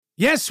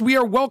Yes, we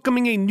are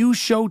welcoming a new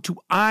show to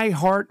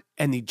iHeart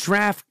and the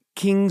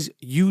DraftKings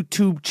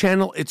YouTube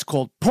channel. It's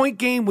called Point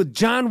Game with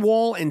John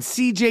Wall and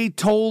CJ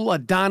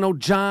Toledano.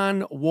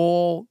 John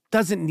Wall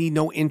doesn't need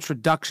no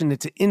introduction.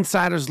 It's an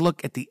insider's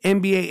look at the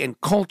NBA and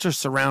culture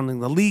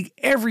surrounding the league.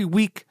 Every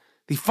week,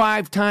 the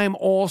five-time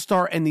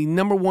All-Star and the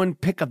number one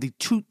pick of the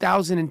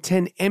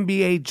 2010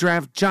 NBA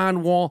Draft,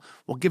 John Wall,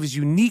 will give his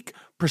unique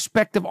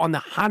perspective on the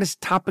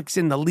hottest topics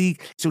in the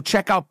league. So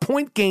check out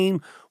Point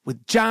Game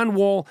with John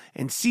Wall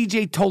and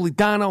CJ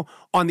Toledano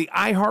on the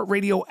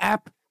iHeartRadio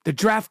app, the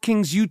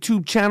DraftKings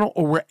YouTube channel,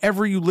 or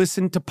wherever you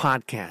listen to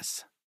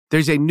podcasts.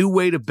 There's a new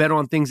way to bet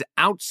on things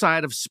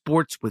outside of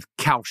sports with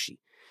Kalshi.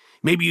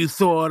 Maybe you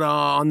thought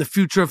on the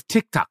future of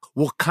TikTok.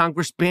 Will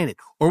Congress ban it?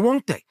 Or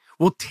won't they?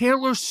 Will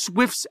Taylor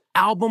Swift's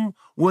album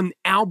win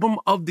Album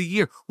of the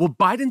Year? Will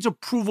Biden's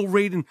approval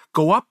rating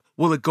go up?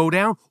 Will it go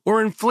down?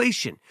 Or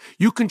inflation?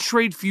 You can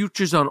trade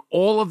futures on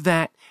all of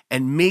that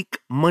and make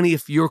money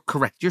if you're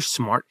correct. You're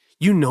smart.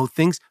 You know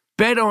things.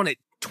 Bet on it.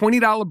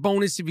 $20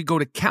 bonus if you go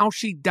to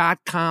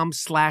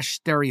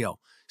Kalshi.com/stereo.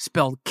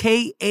 Spelled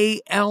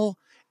Kalshi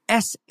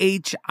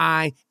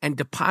and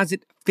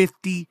deposit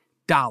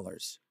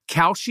 $50.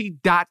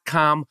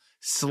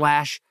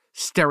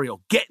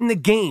 Kalshi.com/stereo. Get in the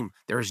game.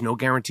 There is no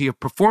guarantee of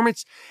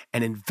performance.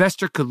 An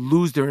investor could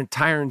lose their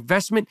entire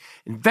investment.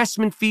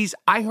 Investment fees.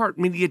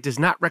 iHeartMedia does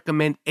not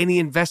recommend any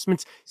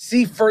investments.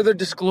 See further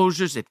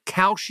disclosures at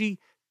Kalshi.com.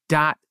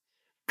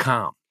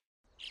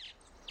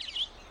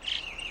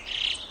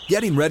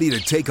 Getting ready to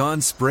take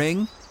on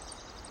spring?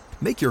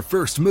 Make your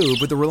first move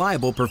with the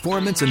reliable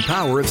performance and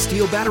power of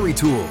Steel battery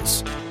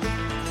tools.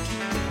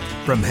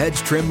 From hedge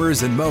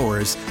trimmers and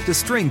mowers to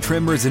string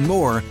trimmers and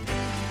more,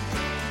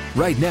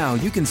 right now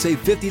you can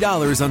save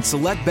 $50 on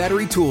select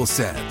battery tool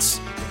sets.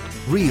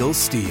 Real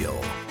Steel.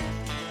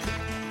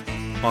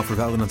 Offer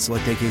valid on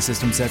select AK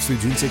system sets through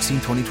June 16,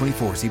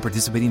 2024. See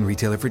participating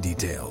retailer for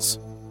details.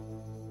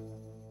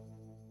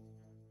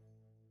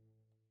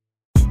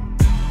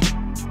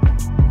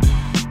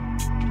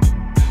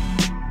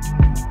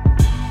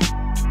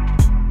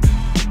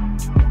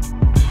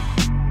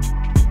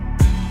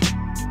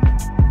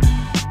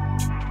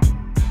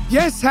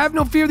 Yes, have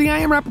no fear. The I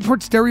Am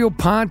Rappaport Stereo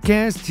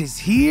Podcast is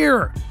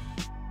here.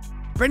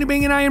 Brandon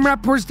Bang and I Am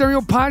Rappaport Stereo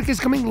Podcast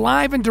coming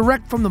live and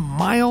direct from the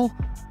Mile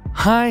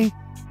High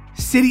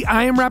City.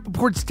 I Am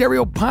Rappaport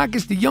Stereo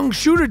Podcast. The young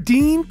shooter,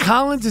 Dean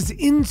Collins, is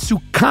in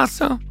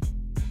Sukasa.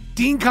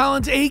 Dean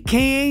Collins,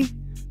 a.k.a.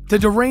 the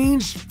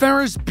deranged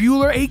Ferris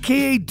Bueller,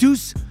 a.k.a.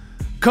 Deuce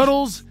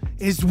Cuddles,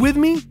 is with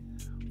me.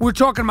 We're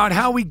talking about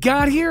how we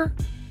got here,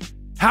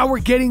 how we're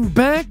getting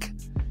back.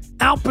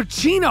 Al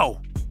Pacino,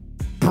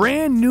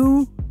 brand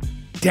new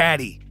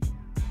daddy.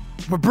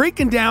 We're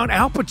breaking down.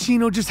 Al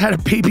Pacino just had a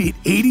baby at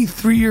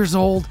 83 years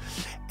old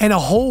and a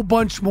whole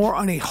bunch more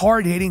on a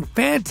hard-hitting,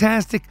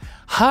 fantastic,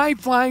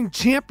 high-flying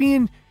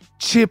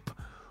championship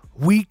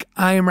week.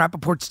 I Am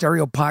Rappaport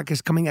Stereo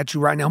Podcast coming at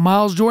you right now.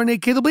 Miles Jordan,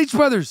 a.k.a. the Bleach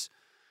Brothers,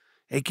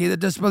 a.k.a. the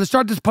Dust Brothers.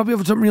 Start this puppy off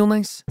with something real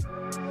nice.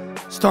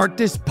 Start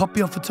this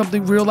puppy off with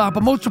something real loud.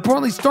 But most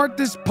importantly, start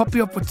this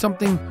puppy off with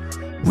something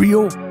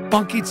real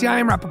funky. It's the I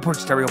Am Rappaport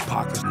Stereo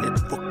Podcast.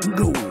 Let's fucking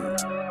go.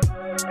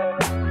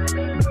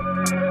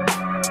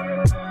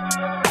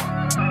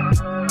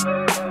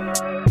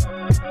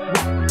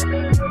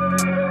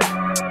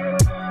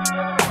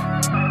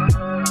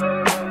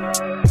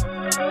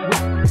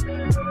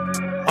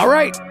 All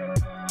right.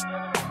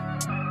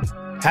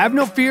 Have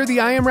no fear. The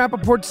I Am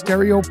Rappaport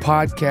Stereo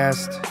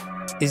Podcast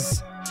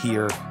is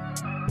here.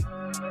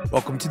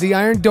 Welcome to the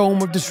Iron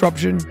Dome of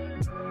Disruption.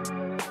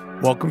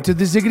 Welcome to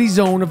the Ziggity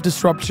Zone of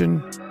Disruption.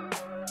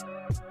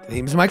 The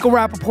name is Michael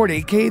Rappaport,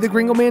 a.k.a. the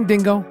Gringo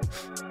Mandingo,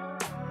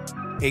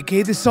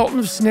 a.k.a. the Sultan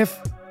of Sniff,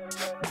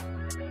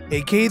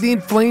 a.k.a. the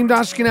Inflamed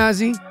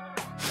Ashkenazi,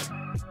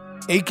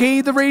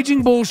 a.k.a. the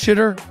Raging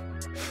Bullshitter,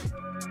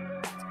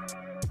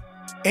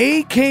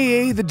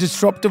 a.k.a. the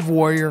Disruptive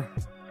Warrior.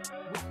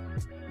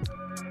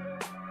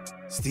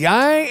 It's the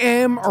I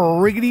Am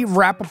Riggedy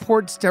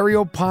Rappaport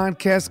Stereo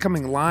Podcast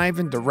coming live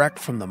and direct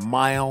from the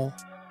Mile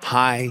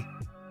High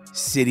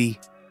City.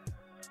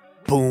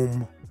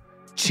 Boom.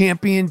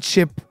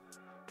 Championship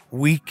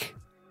week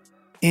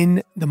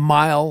in the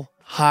Mile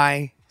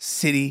High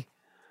City.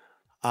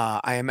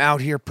 I am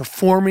out here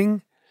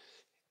performing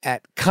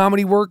at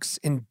Comedy Works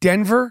in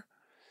Denver.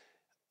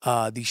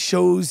 The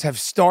shows have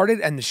started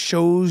and the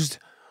shows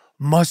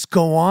must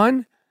go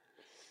on.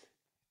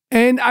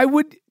 And I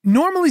would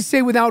normally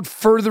say without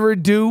further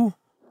ado,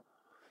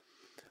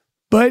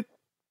 but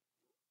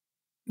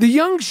the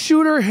young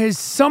shooter has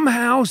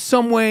somehow,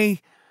 some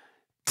way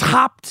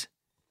topped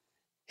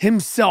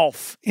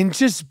himself in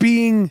just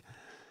being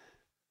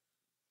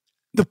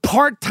the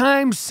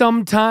part-time,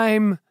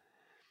 sometime,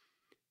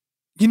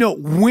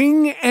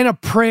 wing and a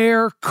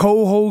prayer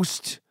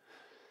co-host.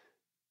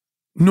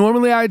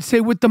 Normally I'd say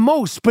with the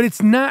most, but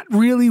it's not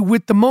really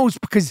with the most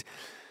because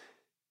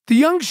the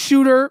young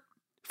shooter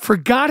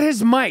forgot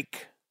his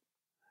mic.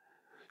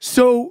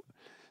 So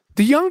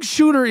the young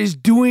shooter is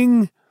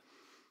doing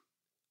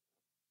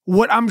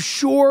what I'm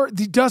sure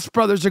the Dust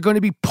Brothers are going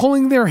to be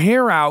pulling their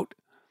hair out,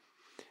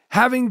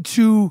 having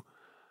to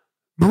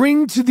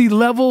bring to the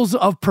levels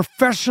of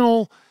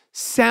professional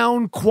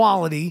sound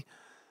quality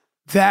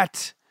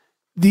that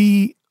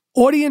the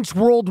audience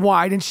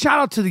worldwide, and shout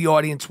out to the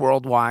audience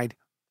worldwide,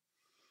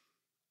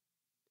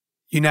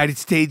 United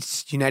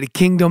States, United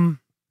Kingdom,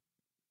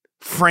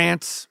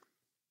 France,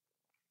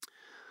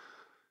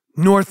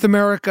 North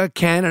America,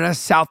 Canada,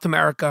 South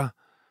America,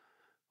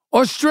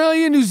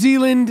 Australia, New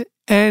Zealand,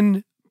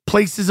 and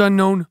places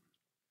unknown.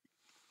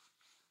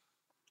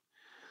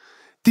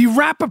 The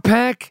Rapper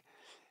Pack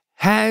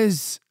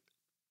has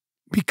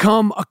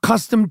become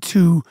accustomed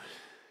to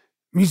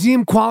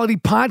museum quality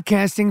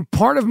podcasting.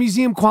 Part of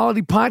museum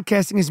quality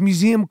podcasting is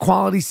museum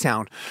quality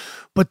sound.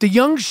 But the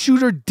young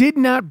shooter did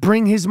not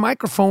bring his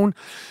microphone.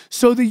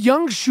 So the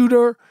young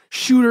shooter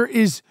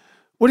is,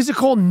 what is it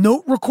called?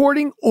 Note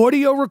recording,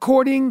 audio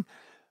recording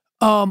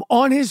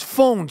on his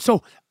phone.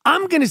 So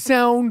I'm going to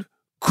sound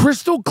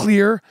crystal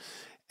clear.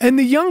 And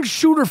the young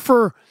shooter,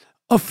 for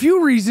a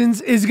few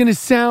reasons, is going to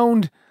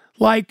sound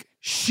like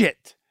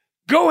shit.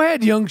 Go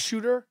ahead, young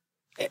shooter.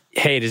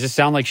 Hey, does this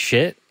sound like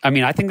shit? I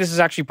mean, I think this is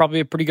actually probably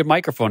a pretty good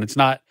microphone. It's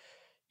not,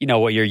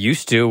 what you're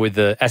used to with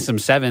the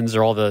SM7s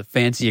or all the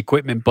fancy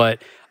equipment,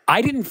 but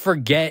I didn't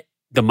forget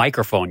the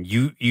microphone.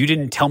 You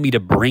didn't tell me to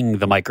bring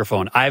the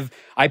microphone.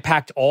 I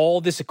packed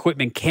all this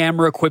equipment,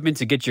 camera equipment,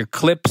 to get your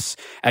clips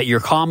at your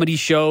comedy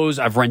shows.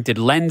 I've rented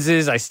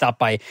lenses. I stopped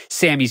by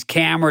Sammy's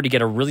Camera to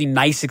get a really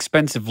nice,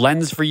 expensive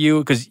lens for you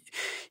because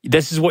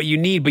this is what you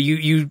need. But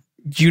you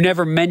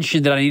never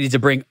mentioned that I needed to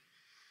bring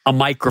a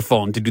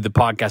microphone to do the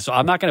podcast. So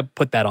I'm not going to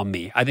put that on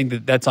me. I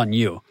think that's on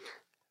you.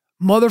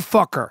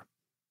 Motherfucker.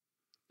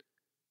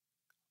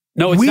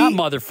 No, it's not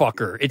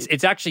motherfucker.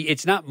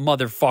 It's not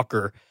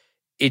motherfucker.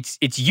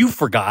 It's you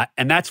forgot,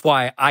 and that's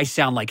why I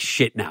sound like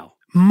shit now.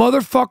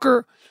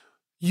 Motherfucker,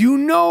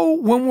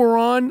 when we're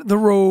on the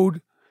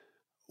road,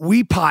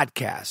 we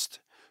podcast.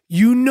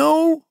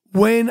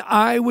 When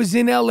I was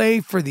in LA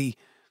for the,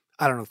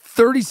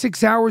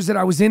 36 hours that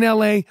I was in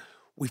LA,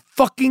 we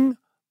fucking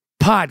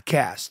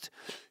podcast.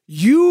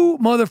 You,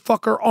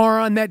 motherfucker, are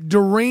on that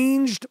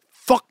deranged,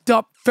 fucked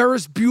up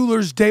Ferris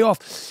Bueller's Day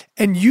Off.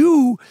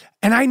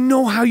 And I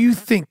know how you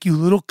think, you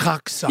little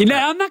cocksucker.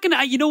 I'm not going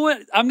to, you know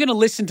what? I'm going to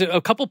listen to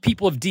a couple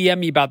people have DM'd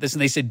me about this,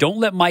 and they said, don't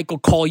let Michael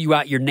call you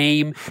out your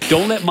name.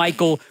 Don't let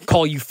Michael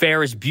call you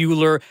Ferris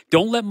Bueller.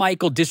 Don't let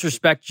Michael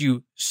disrespect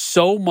you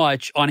so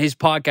much on his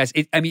podcast.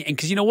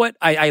 Because you know what?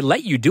 I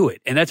let you do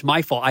it, and that's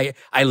my fault.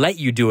 I let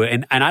you do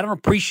it, and I don't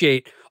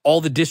appreciate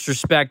all the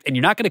disrespect, and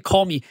you're not going to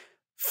call me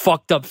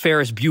fucked up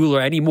Ferris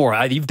Bueller anymore.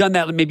 You've done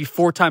that maybe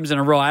 4 times in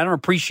a row. I don't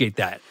appreciate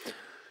that.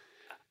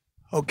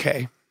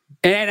 Okay.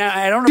 And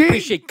I don't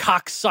appreciate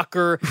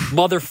cocksucker,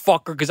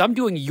 motherfucker, because I'm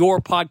doing your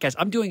podcast.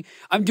 I'm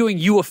doing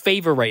you a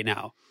favor right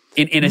now,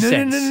 in a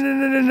sense.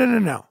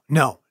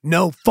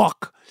 No,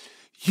 fuck.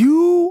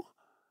 You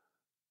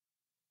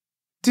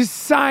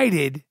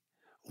decided,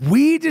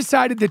 we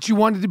decided that you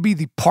wanted to be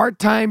the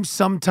part-time,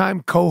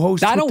 sometime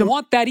co-host. I don't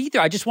want that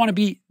either. I just want to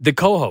be the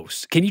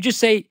co-host. Can you just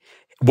say,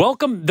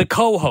 welcome the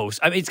co-host?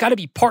 I mean, it's got to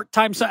be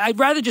part-time. So I'd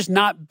rather just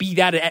not be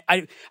that.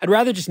 I'd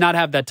rather just not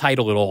have that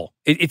title at all.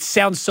 It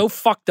sounds so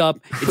fucked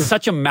up. It's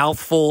such a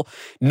mouthful.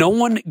 No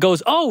one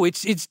goes, oh,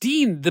 it's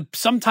Dean, the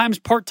sometimes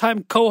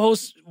part-time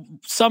co-host.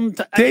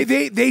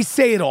 They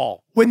say it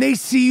all when they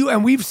see you,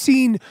 and we've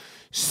seen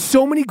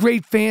so many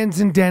great fans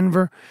in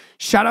Denver.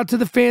 Shout out to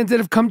the fans that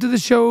have come to the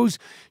shows.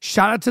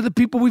 Shout out to the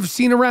people we've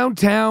seen around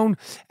town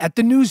at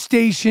the news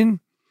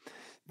station.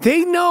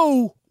 They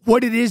know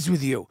what it is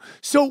with you.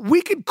 So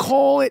we could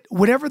call it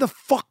whatever the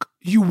fuck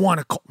you want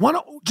to call.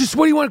 What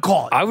do you want to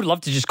call it? I would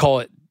love to just call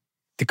it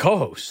the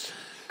co-host.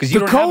 Because you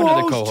don't have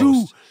another co-host.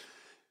 Who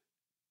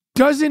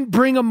doesn't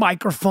bring a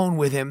microphone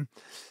with him.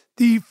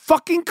 The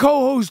fucking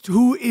co-host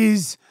who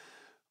is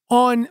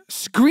on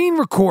screen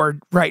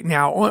record right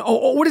now.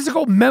 What is it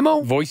called?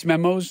 Memo? Voice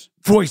memos?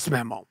 Voice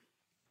memo.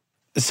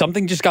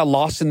 Something just got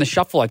lost in the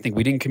shuffle, I think.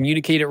 We didn't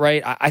communicate it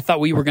right. I thought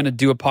we were going to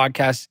do a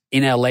podcast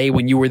in LA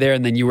when you were there,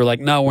 and then you were like,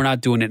 no, we're not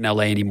doing it in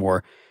LA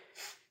anymore.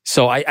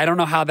 So I don't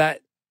know how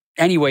that...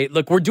 Anyway,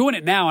 look, we're doing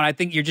it now, and I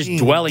think you're just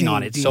dwelling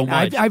on it so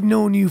much. I've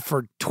known you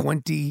for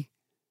 20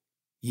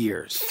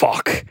 years.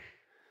 Fuck.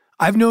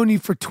 I've known you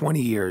for 20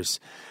 years.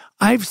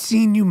 I've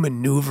seen you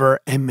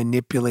maneuver and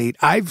manipulate.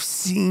 I've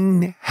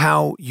seen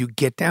how you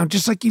get down,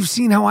 just like you've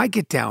seen how I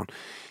get down,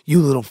 you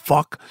little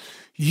fuck.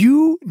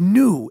 You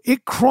knew,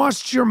 it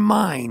crossed your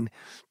mind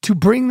to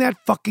bring that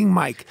fucking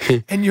mic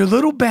and your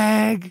little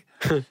bag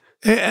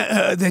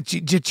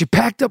that you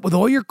packed up with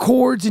all your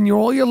cords and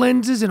all your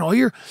lenses and all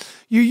your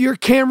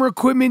camera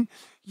equipment.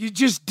 You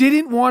just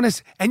didn't want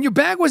us, and your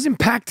bag wasn't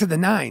packed to the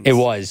nines. It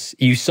was.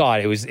 You saw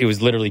it. It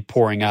was literally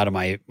pouring out of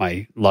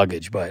my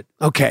luggage. But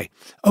okay.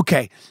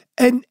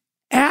 And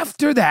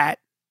after that,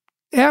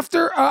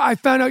 I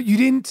found out you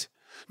didn't.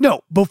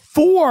 No,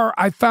 before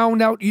I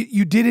found out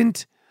you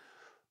didn't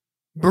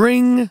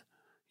bring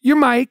your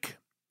mic.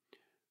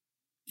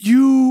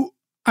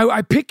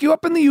 I pick you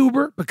up in the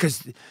Uber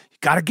because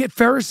got to get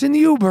Ferris in the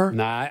Uber.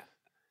 Nah,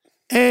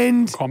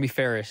 and call me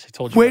Ferris. I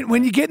told you.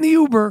 When you get in the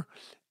Uber,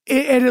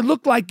 it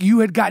looked like you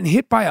had gotten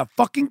hit by a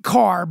fucking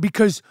car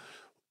because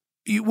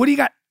what do you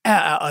got?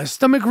 A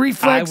stomach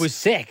reflex? I was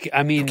sick.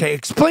 I mean, okay,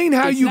 explain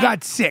how you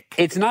got sick.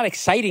 It's not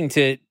exciting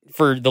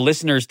for the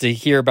listeners to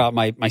hear about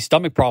my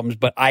stomach problems,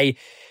 but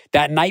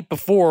that night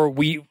before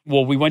we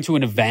went to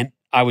an event.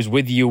 I was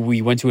with you.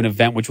 We went to an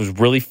event which was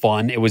really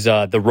fun. It was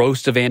the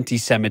roast of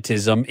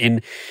anti-Semitism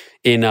in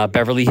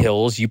Beverly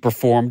Hills. You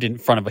performed in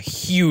front of a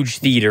huge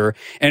theater,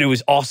 and it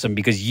was awesome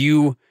because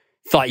you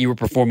thought you were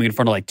performing in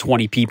front of like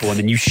 20 people, and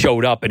then you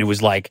showed up, and it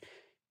was like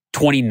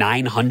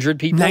 2,900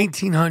 people.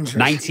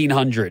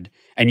 1,900.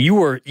 And you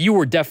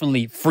were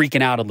definitely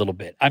freaking out a little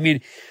bit. I mean,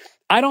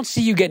 I don't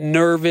see you get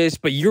nervous,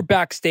 but you're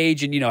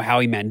backstage and,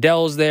 Howie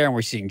Mandel's there and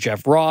we're seeing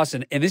Jeff Ross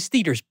and this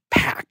theater's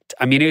packed.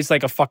 I mean, it's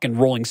like a fucking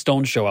Rolling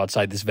Stone show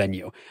outside this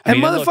venue. And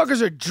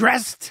motherfuckers are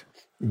dressed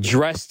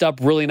up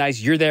really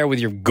nice. You're there with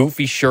your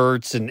goofy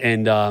shirts and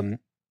it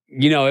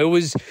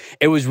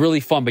was really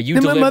fun, but you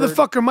delivered.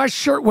 Motherfucker, my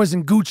shirt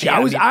wasn't Gucci.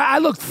 Yeah, I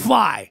looked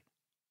fly.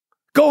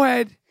 Go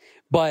ahead.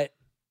 But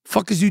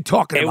fuck is you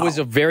talking about? It was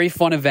a very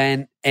fun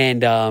event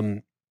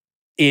and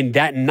in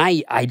that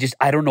night, I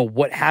don't know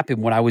what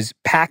happened. When I was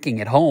packing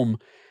at home,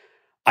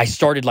 I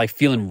started like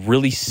feeling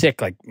really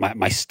sick. Like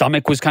my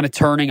stomach was kind of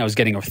turning. I was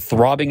getting a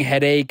throbbing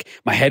headache.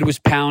 My head was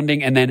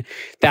pounding. And then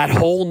that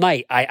whole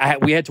night,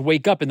 we had to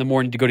wake up in the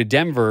morning to go to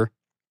Denver.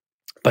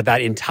 But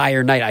that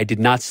entire night, I did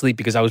not sleep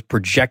because I was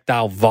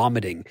projectile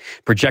vomiting.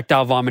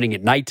 Projectile vomiting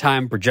at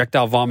nighttime,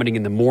 projectile vomiting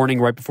in the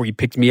morning right before you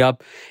picked me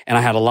up. And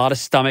I had a lot of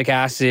stomach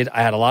acid.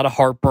 I had a lot of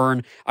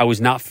heartburn. I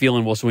was not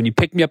feeling well. So when you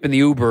picked me up in the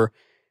Uber,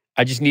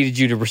 I just needed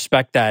you to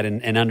respect that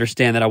and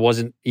understand that I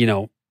wasn't,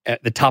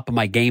 at the top of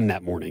my game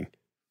that morning.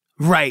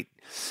 Right.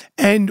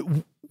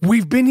 And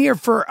we've been here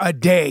for a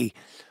day.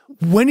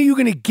 When are you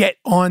going to get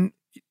on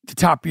the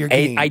top of your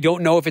game? I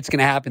don't know if it's going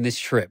to happen this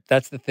trip.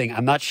 That's the thing.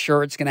 I'm not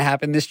sure it's going to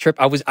happen this trip.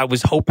 I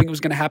was hoping it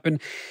was going to happen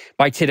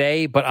by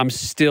today, but I'm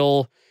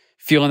still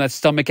feeling that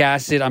stomach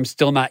acid. I'm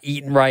still not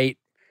eating right.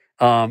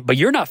 But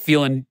you're not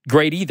feeling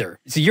great either.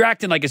 So you're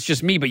acting like it's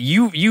just me, but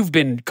you've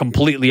been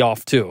completely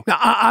off too. Now,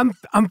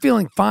 I'm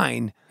feeling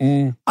fine.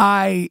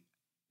 I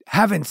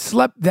haven't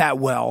slept that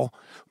well,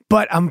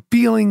 but I'm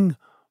feeling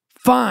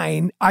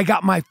fine. I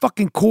got my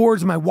fucking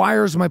cords, my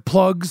wires, my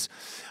plugs.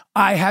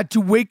 I had to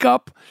wake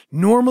up.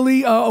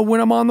 Normally,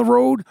 when I'm on the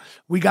road,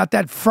 we got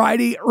that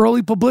Friday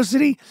early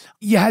publicity.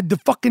 You had the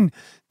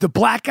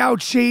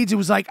blackout shades. It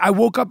was like I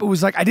woke up. It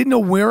was like I didn't know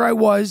where I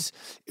was.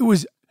 It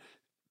was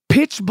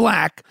pitch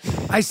black.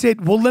 I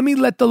said, well, let me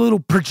let the little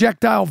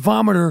projectile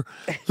vomiter,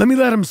 let me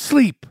let him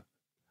sleep.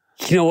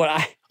 You know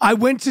what? I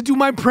went to do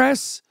my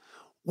press,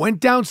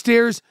 went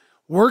downstairs,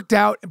 worked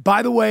out.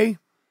 By the way,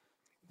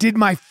 did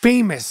my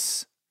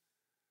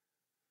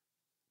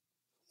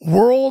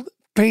world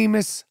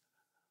famous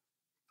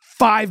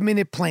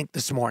 5-minute plank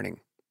this morning.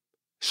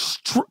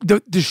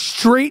 The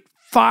straight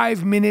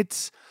 5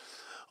 minutes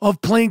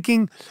of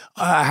planking.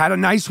 I had a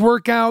nice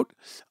workout,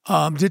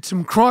 did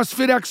some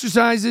CrossFit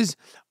exercises.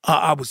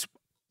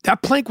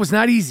 That plank was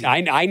not easy.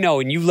 I know,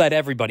 and you let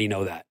everybody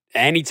know that.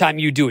 Anytime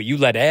you do it, you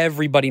let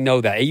everybody know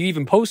that. You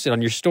even posted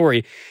on your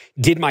story,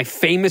 did my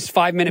famous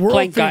 5-minute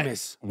plank,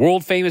 guys.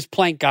 World famous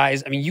plank,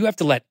 guys. I mean, you have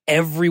to let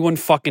everyone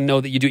fucking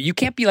know that you do it. You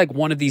can't be like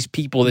one of these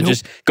people that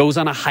just goes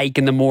on a hike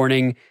in the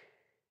morning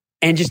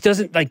and just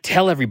doesn't like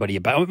tell everybody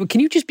about it. Can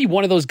you just be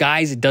one of those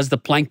guys that does the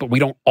plank, but we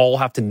don't all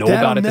have to know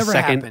about it the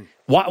second? Happen.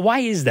 Why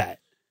is that?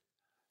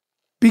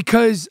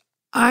 Because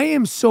I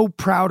am so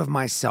proud of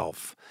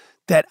myself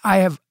that I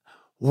have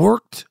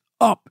worked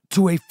up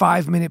to a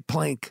 5-minute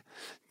plank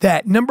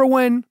that, number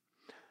one,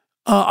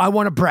 I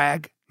want to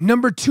brag.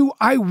 Number two,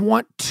 I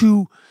want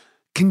to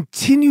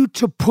continue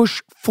to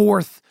push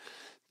forth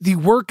the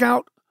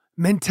workout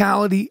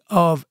mentality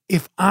of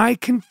if I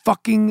can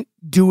fucking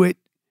do it,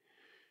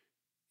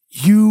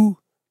 you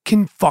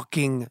can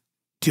fucking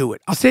do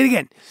it. I'll say it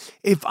again.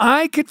 If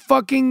I could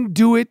fucking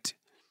do it,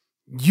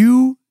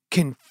 you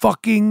can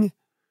fucking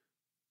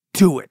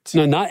do it.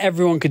 No, not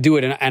everyone could do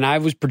it. And I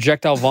was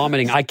projectile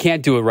vomiting. I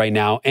can't do it right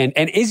now. And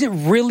is it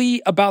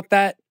really about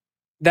that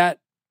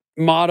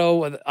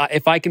motto?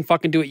 If I can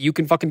fucking do it, you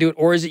can fucking do it.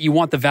 Or is it you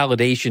want the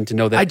validation to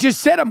know that? I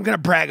just said I'm going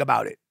to brag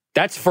about it.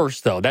 That's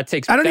first, though. I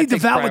don't need the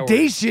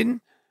validation.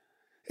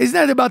 Isn't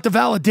that about the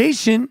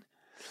validation?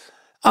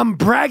 I'm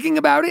bragging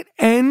about it.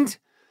 And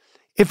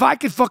if I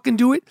could fucking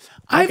do it,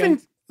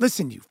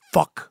 listen, you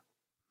fuck.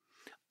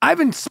 I've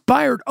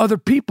inspired other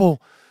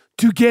people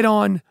to get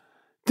on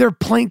their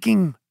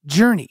planking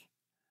journey.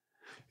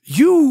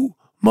 You,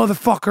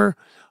 motherfucker,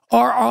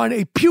 are on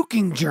a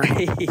puking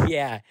journey.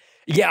 Yeah.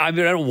 I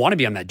mean, I don't want to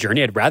be on that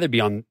journey. I'd rather be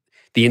on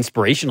the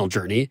inspirational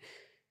journey.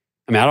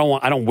 I mean,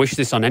 I don't wish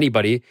this on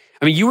anybody.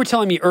 I mean, you were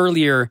telling me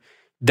earlier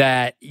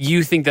that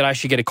you think that I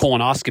should get a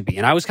colonoscopy.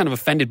 And I was kind of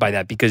offended by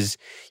that because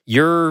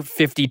you're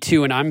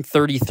 52 and I'm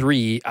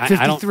 33.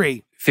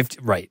 53.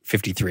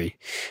 53.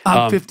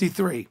 I'm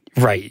 53.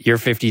 Right, you're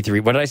 53.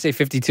 What did I say,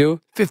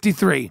 52?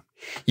 53.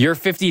 You're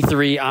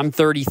 53, I'm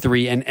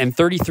 33, and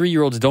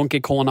 33-year-olds don't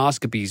get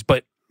colonoscopies,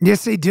 but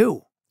Yes, they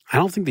do. I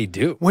don't think they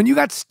do. When you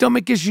got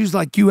stomach issues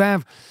like you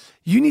have,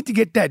 you need to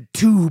get that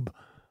tube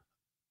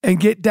and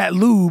get that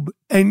lube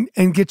and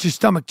get your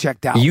stomach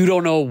checked out. You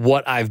don't know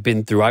what I've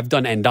been through. I've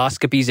done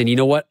endoscopies, and you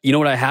know what? You know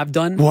what I have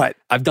done? What?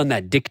 I've done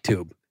that dick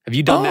tube. Have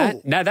you done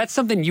that? Now, that's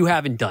something you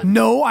haven't done.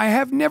 No, I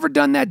have never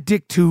done that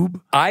dick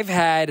tube. I've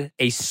had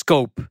a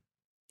scope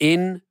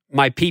in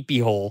my pee-pee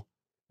hole,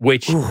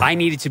 which I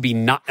needed to be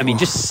not... I mean,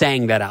 just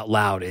saying that out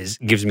loud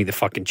gives me the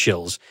fucking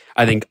chills.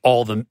 I think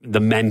all the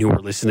men who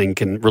are listening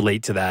can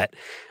relate to that.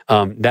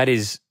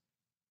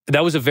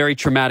 That was a very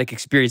traumatic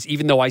experience,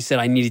 even though I said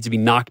I needed to be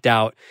knocked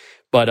out.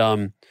 But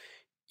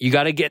you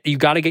got to get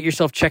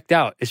yourself checked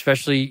out,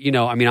 especially,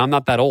 I mean, I'm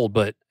not that old,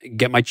 but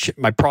get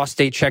my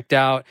prostate checked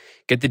out,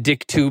 get the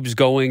dick tubes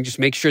going, just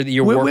make sure that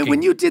you're working.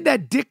 When you did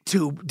that dick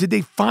tube, did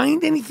they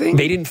find anything?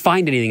 They didn't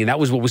find anything, and that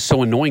was what was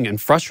so annoying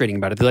and frustrating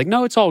about it. They're like,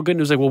 no, it's all good.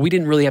 And it was like, well, we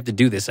didn't really have to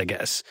do this, I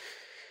guess.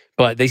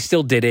 But they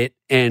still did it,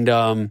 and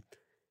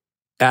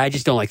I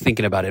just don't like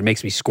thinking about it. It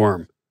makes me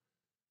squirm.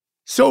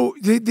 So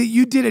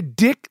you did a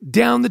dick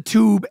down the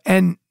tube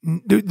and...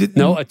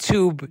 No, a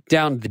tube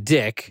down the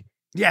dick.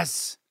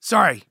 Yes.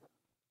 Sorry.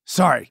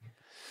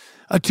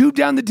 A tube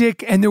down the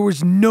dick and there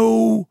was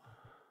no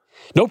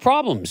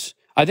problems.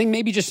 I think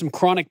maybe just some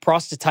chronic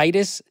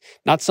prostatitis.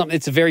 Not something.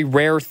 It's a very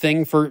rare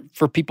thing for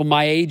people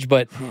my age.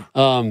 But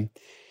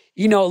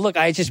look,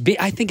 I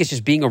think it's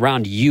just being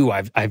around you.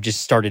 I've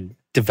just started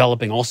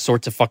developing all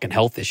sorts of fucking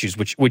health issues,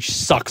 which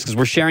sucks because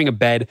we're sharing a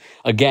bed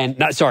again.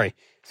 Sorry.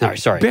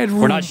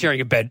 Bedroom. We're not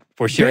sharing a bed.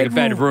 We're sharing a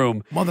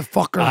bedroom.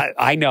 Motherfucker.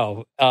 I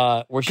know.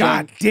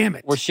 God damn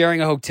it. We're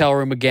sharing a hotel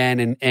room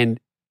again, and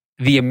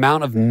the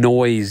amount of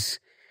noise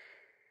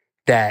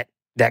that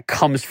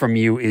comes from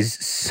you is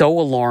so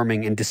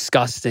alarming and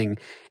disgusting.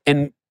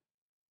 And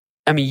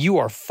I mean, you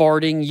are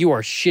farting, you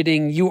are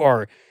shitting, you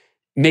are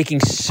making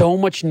so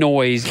much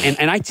noise.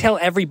 And I tell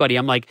everybody,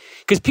 I'm like,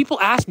 because people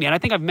ask me, and I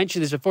think I've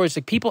mentioned this before, it's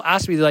like people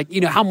ask me, like,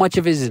 how much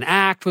of it is an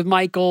act with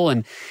Michael?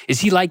 And is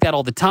he like that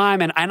all the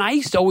time? And I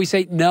used to always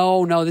say,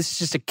 no, this is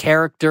just a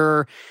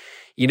character.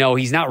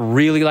 He's not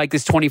really like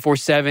this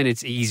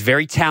 24/7. He's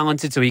very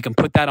talented, so he can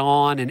put that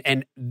on.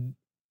 And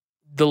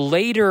the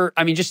later,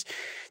 I mean, just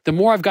the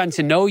more I've gotten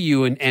to know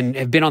you and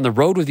have been on the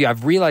road with you,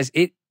 I've realized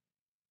it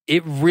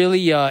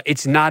really,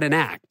 it's not an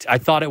act. I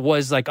thought it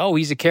was like, oh,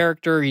 he's a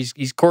character.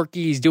 He's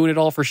quirky. He's doing it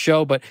all for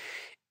show. But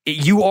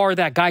you are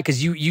that guy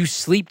because you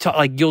sleep talk.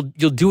 Like you'll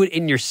do it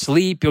in your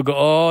sleep. You'll go,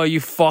 oh, you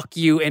fuck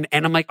you. And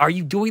I'm like, are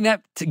you doing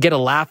that to get a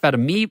laugh out of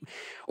me?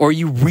 Or are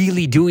you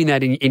really doing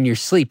that in your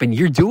sleep? And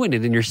you're doing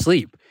it in your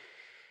sleep.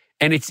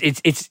 And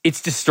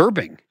it's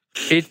disturbing.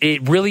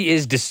 It really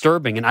is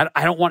disturbing. And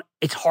I don't want,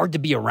 it's hard to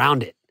be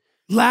around it.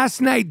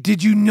 Last night,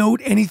 did you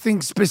note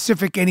anything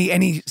specific?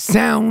 Any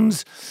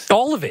sounds?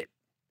 All of it.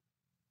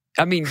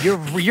 I mean, you're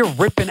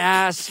ripping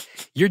ass.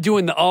 You're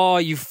doing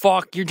you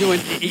fuck. You're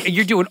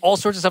doing all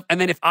sorts of stuff. And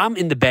then if I'm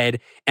in the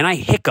bed and I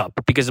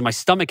hiccup because of my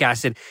stomach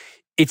acid,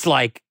 it's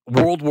like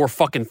World War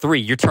fucking III.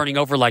 You're turning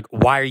over like,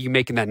 why are you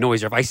making that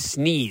noise? Or if I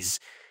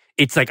sneeze,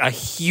 it's like a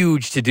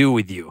huge to do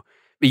with you.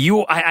 But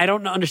I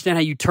don't understand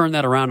how you turn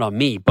that around on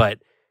me, but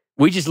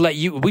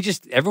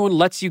everyone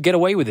lets you get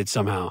away with it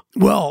somehow.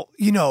 Well,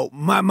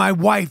 my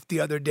wife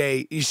the other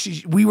day,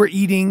 we were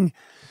eating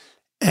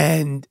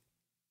and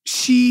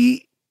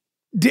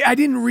I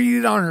didn't read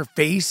it on her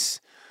face.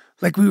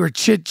 Like we were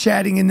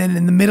chit-chatting and then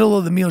in the middle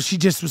of the meal, she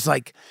just was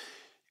like,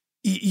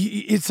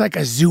 it's like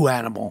a zoo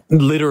animal.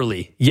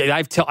 Literally. Yeah,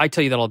 I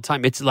tell you that all the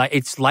time.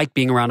 It's like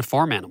being around a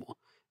farm animal.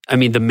 I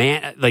mean,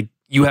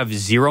 you have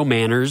zero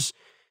manners.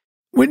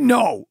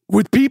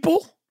 With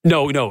people?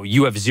 No,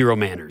 you have zero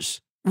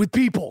manners. With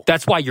people.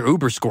 That's why your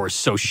Uber score is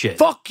so shit.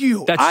 Fuck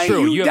you. That's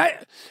true.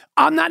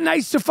 I'm not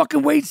nice to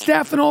fucking wait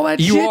staff and all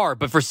that shit. You are,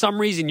 but for some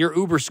reason, your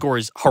Uber score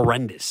is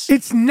horrendous.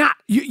 It's not.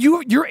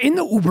 You're in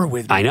the Uber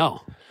with me. I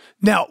know.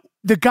 Now,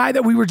 the guy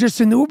that we were just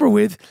in the Uber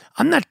with,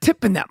 I'm not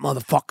tipping that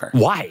motherfucker.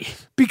 Why?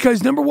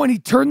 Because number one, he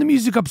turned the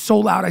music up so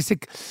loud. I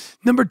said,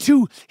 number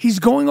two, he's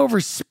going over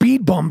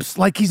speed bumps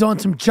like he's on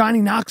some Johnny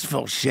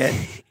Knoxville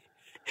shit.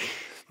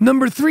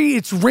 Number three,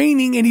 it's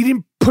raining and he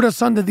didn't put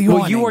us under the awning.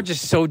 Well, you are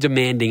just so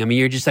demanding. I mean,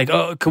 you're just like,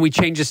 oh, can we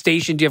change the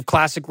station? Do you have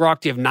classic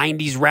rock? Do you have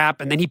 90s rap?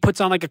 And then he puts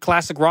on like a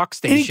classic rock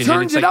station. And he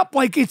turns it up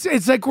like it's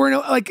like we're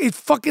in it's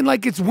fucking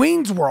like it's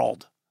Wayne's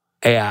World.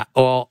 Yeah,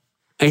 well,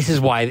 this is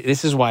why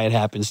it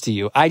happens to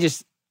you. I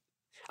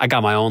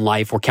got my own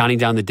life. We're counting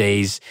down the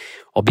days.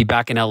 I'll be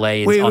back in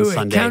LA on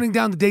Sunday. Counting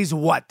down the days of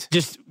what?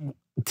 Just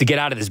to get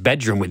out of this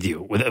bedroom with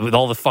you, with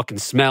all the fucking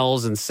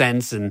smells and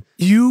scents and...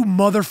 You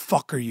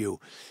motherfucker, you.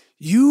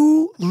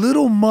 You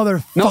little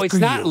motherfucker. No, it's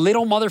not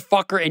little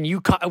motherfucker and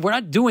you... We're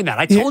not doing that.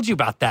 I told you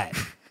about that.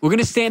 We're going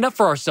to stand up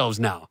for ourselves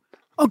now.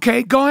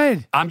 Okay, go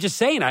ahead. I'm just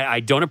saying,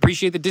 I don't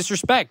appreciate the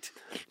disrespect.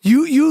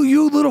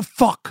 You little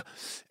fuck.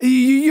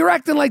 You're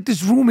acting like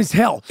this room is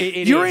hell.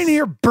 You're in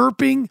here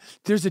burping.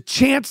 There's a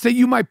chance that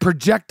you might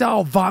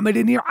projectile vomit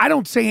in here. I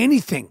don't say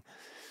anything.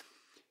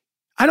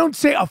 I don't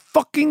say a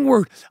fucking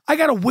word. I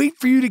got to wait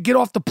for you to get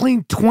off the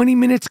plane 20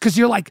 minutes because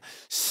you're like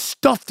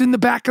stuffed in the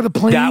back of the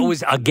plane. That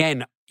was,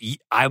 again,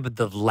 I'm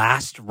the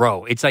last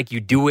row. It's like you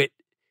do it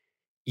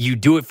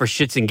for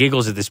shits and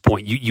giggles at this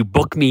point. You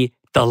book me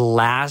the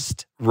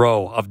last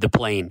row of the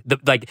plane.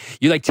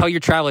 You tell your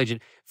travel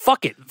agent,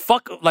 fuck it.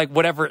 Fuck,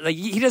 whatever.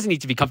 He doesn't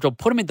need to be comfortable.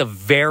 Put him at the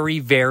very,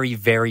 very,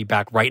 very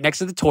back, right next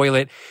to the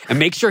toilet, and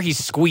make sure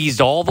he's squeezed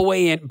all the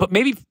way in. But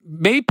maybe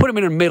put him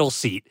in a middle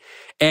seat.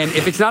 And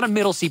if it's not a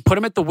middle seat, put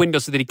him at the window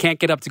so that he can't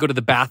get up to go to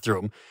the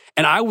bathroom.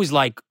 And I was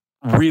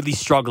really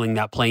struggling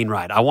that plane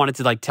ride. I wanted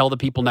to tell the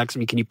people next to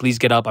me, can you please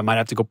get up? I might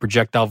have to go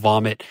projectile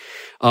vomit.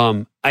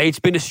 It's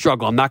been a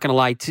struggle. I'm not going to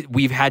lie.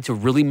 We've had to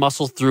really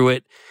muscle through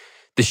it.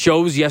 The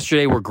shows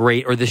yesterday were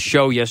great, or the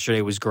show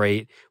yesterday was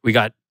great. We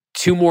got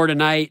 2 more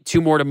tonight, 2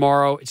 more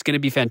tomorrow. It's going to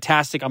be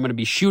fantastic. I'm going to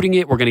be shooting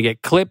it. We're going to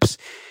get clips.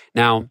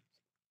 Now,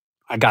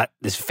 I got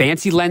this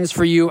fancy lens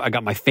for you. I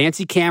got my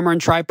fancy camera and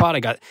tripod. I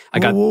got.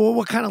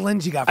 What kind of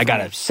lens you got? I got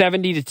a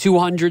 70 to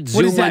 200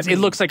 zoom lens. It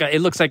looks like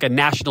a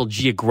National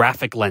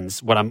Geographic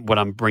lens. What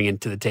I'm bringing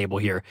to the table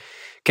here.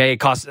 Okay,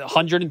 it costs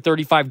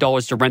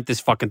 $135 to rent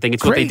this fucking thing.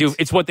 It's Great. What they do.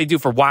 It's what they do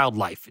for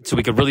wildlife, so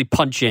we could really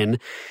punch in.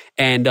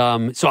 And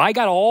so I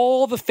got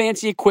all the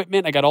fancy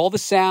equipment. I got all the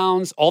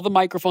sounds, all the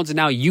microphones, and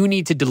now you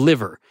need to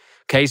deliver.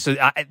 Okay, so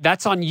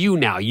that's on you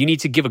now. You need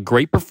to give a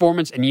great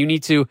performance, and you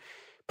need to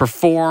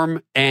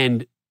perform,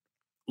 and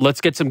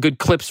let's get some good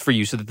clips for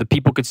you so that the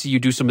people could see you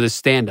do some of this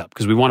stand-up,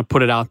 because we want to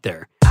put it out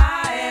there.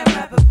 I Am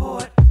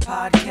Rappaport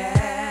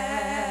Podcast.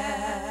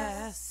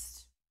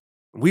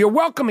 We are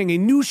welcoming a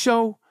new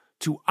show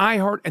to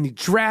iHeart and the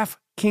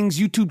DraftKings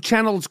YouTube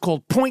channel. It's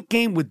called Point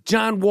Game with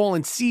John Wall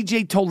and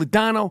CJ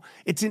Toledano.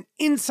 It's an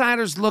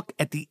insider's look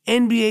at the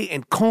NBA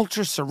and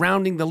culture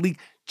surrounding the league.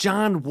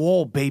 John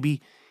Wall,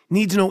 baby.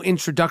 Needs no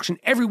introduction.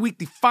 Every week,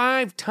 the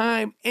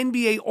 5-time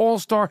NBA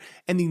All-Star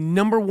and the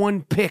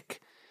 #1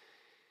 pick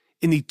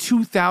in the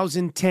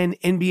 2010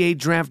 NBA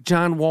Draft,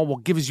 John Wall will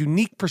give his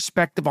unique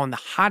perspective on the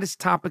hottest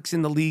topics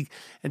in the league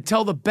and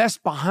tell the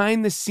best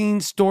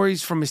behind-the-scenes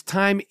stories from his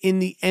time in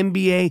the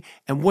NBA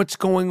and what's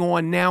going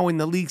on now in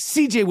the league.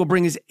 CJ will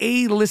bring his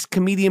A-list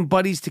comedian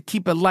buddies to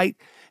keep it light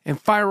and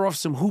fire off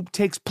some hoop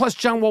takes. Plus,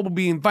 John Wall will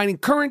be inviting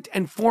current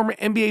and former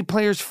NBA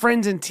players,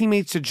 friends, and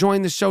teammates to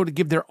join the show to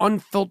give their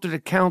unfiltered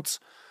accounts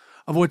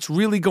of what's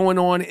really going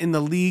on in the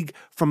league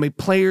from a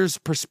player's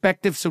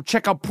perspective. So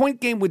check out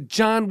Point Game with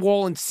John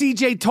Wall and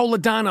CJ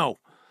Toledano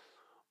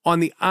on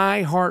the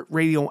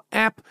iHeartRadio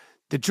app,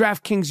 the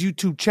DraftKings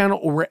YouTube channel,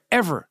 or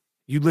wherever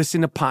you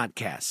listen to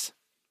podcasts.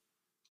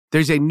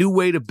 There's a new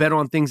way to bet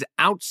on things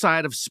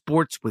outside of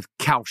sports with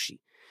Kalshi.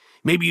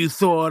 Maybe you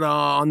thought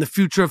on the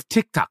future of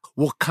TikTok.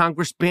 Will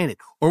Congress ban it?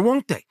 Or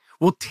won't they?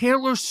 Will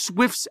Taylor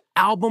Swift's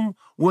album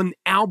win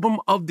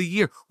Album of the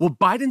Year? Will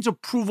Biden's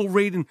approval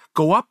rating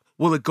go up?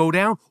 Will it go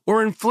down?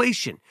 Or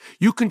inflation?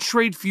 You can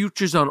trade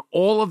futures on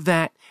all of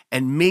that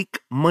and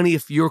make money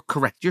if you're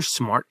correct. You're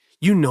smart.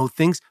 You know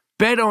things.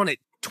 Bet on it.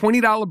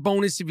 $20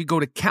 bonus if you go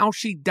to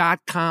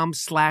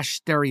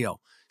Kalshi.com/stereo.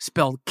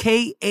 Spelled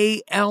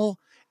Kalshi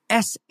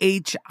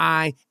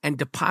and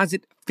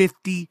deposit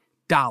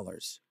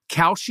 $50.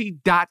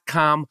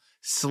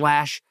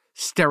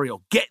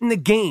 Kalshi.com/stereo. Get in the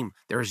game.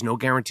 There is no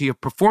guarantee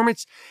of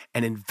performance.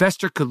 An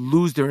investor could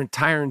lose their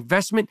entire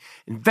investment.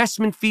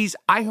 Investment fees.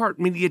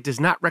 iHeartMedia does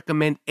not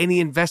recommend any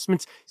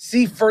investments.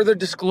 See further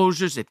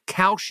disclosures at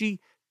Kalshi.com.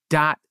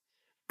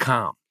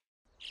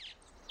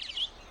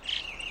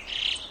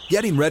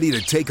 Getting ready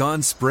to take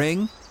on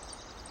spring?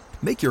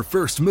 Make your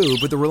first move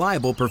with the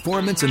reliable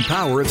performance and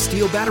power of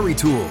Steel battery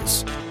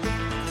tools.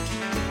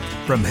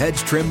 From hedge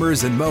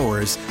trimmers and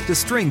mowers to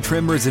string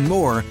trimmers and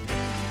more,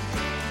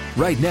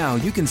 right now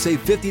you can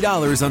save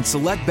 $50 on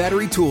select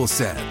battery tool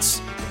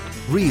sets.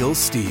 Real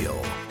Steel.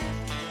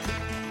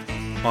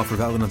 Offer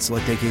valid on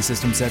select AK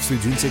system sets through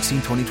June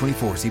 16,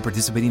 2024. See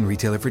participating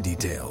retailer for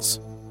details.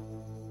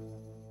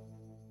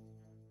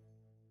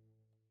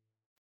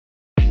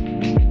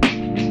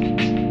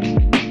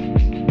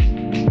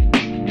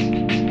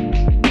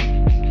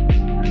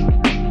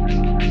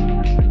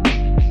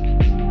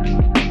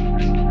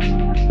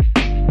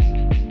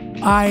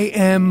 I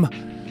am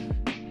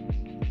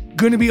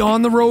going to be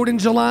on the road in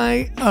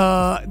July.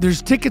 There's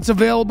tickets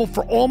available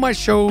for all my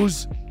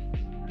shows.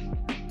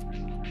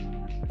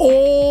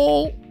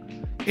 All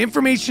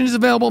information is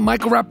available at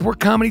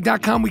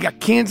michaelrappaportcomedy.com. We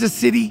got Kansas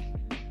City.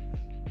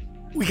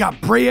 We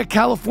got Brea,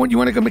 California.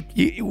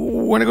 You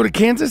want to go to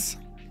Kansas?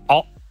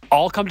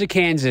 I'll come to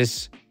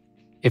Kansas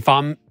if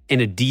I'm in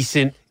a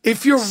decent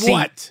If you're seat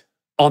what?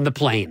 On the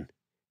plane.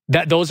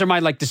 Those are my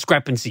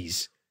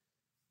discrepancies.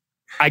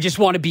 I just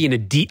want to be in a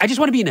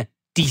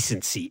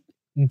decent seat.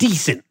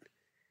 Decent.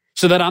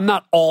 So that I'm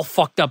not all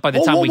fucked up by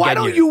the time we get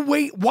here.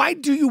 Why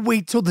do you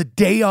wait till the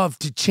day of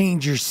to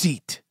change your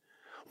seat?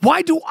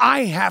 Why do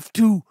I have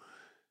to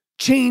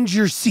change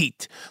your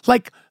seat?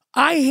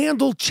 I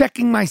handle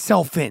checking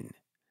myself in.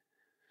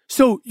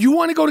 So you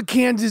want to go to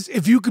Kansas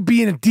if you could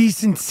be in a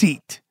decent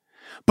seat,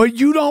 but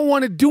you don't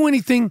want to do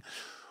anything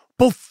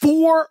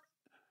before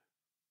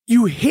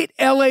you hit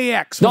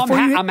LAX. No,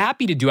 I'm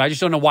happy to do it. I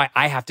just don't know why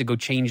I have to go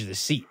change the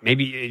seat.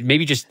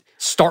 Maybe just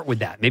start with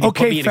that. Maybe put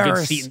me in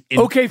Ferris. a good seat.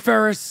 Okay,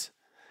 Ferris.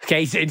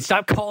 Okay, and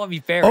stop calling me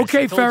Ferris.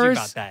 Okay, I told Ferris.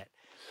 you about that.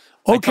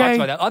 Okay. I talked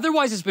about that.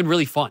 Otherwise, it's been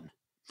really fun.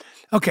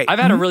 Okay. I've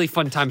had a really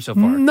fun time so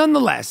far.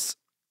 Nonetheless,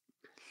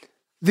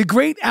 the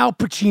great Al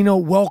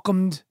Pacino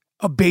welcomed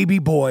a baby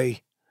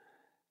boy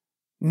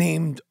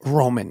named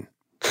Roman.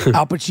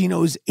 Al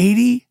Pacino's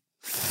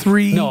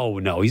 83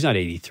 No, he's not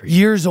 83.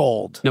 years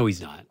old. No,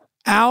 he's not.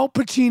 Al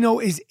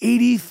Pacino is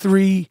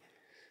 83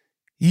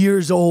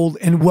 years old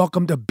and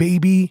welcomed a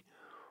baby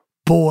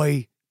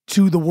boy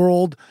to the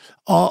world,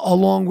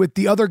 along with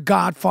the other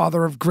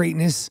godfather of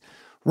greatness,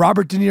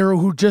 Robert De Niro,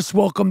 who just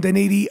welcomed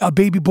a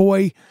baby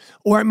boy,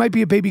 or it might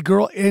be a baby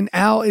girl, and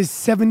Al is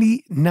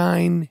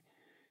 79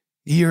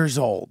 years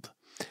old.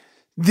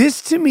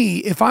 This, to me,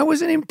 if I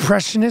was an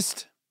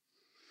impressionist,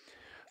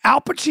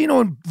 Al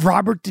Pacino and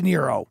Robert De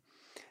Niro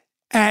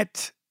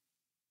at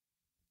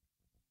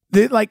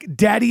the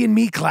Daddy and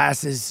Me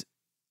classes,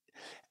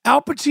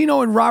 Al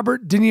Pacino and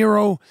Robert De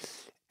Niro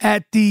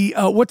at the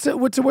what's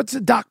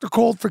a doctor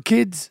called for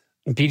kids?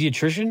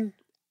 Pediatrician?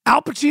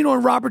 Al Pacino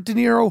and Robert De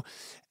Niro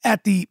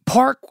at the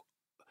park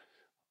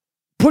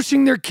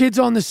pushing their kids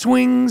on the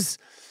swings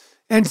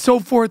and so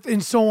forth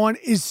and so on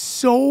is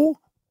so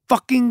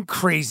fucking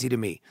crazy to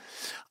me.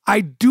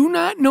 I do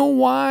not know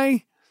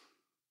why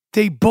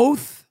they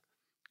both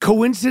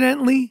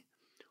coincidentally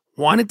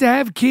wanted to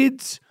have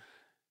kids,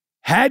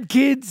 had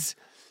kids.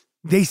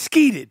 They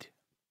skeeted.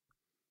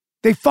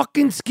 They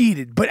fucking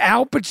skeeted. But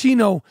Al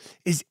Pacino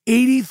is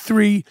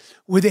 83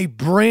 with a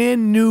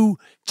brand new,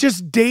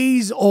 just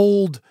days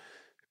old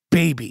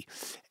baby.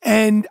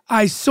 And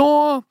I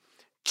saw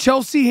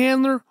Chelsea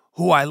Handler,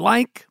 who I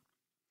like.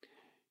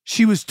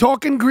 She was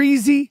talking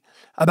greasy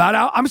about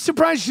Al. I'm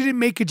surprised she didn't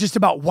make it just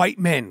about white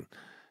men.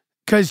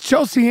 Because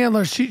Chelsea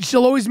Handler,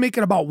 she'll always make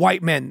it about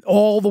white men.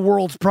 All the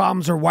world's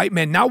problems are white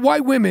men. Not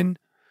white women,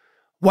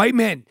 white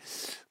men.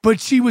 But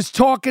she was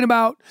talking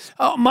about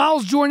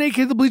Miles Jordan,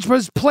 a.k.a. the Bleach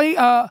Brothers. Play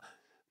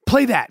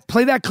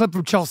that clip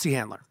from Chelsea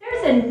Handler.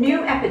 There's a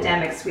new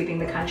epidemic sweeping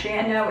the country,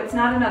 and no, it's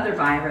not another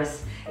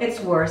virus. It's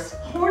worse.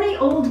 Horny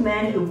old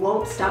men who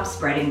won't stop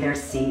spreading their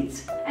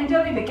seeds. And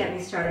don't even get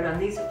me started on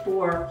these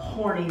 4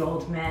 horny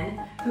old men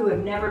who have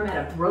never met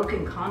a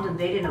broken condom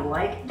they didn't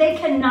like. They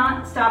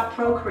cannot stop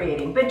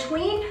procreating.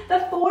 Between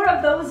the 4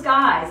 of those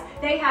guys,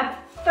 they have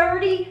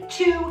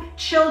 32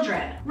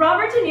 children.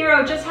 Robert De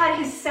Niro just had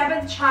his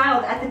 7th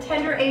child at the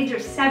tender age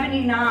of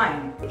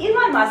 79.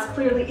 Elon Musk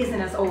clearly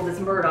isn't as old as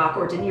Murdoch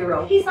or De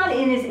Niro. He's not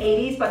in his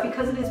 80s, but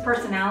because of his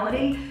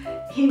personality,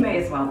 he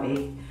may as well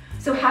be.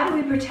 So how do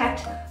we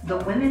protect the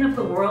women of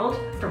the world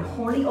from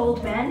horny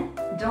old men?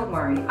 Don't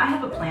worry, I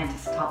have a plan to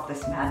stop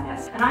this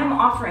madness, and I'm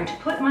offering to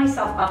put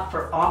myself up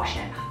for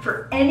auction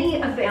for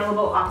any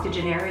available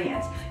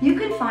octogenarians. You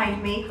can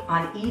find me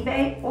on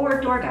eBay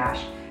or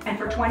DoorDash, and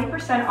for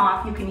 20%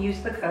 off, you can use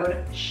the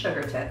code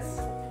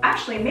SUGARTITS.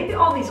 Actually, maybe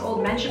all these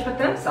old men should put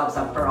themselves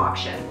up for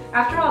auction.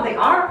 After all, they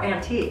are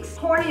antiques.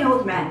 Horny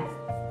old men.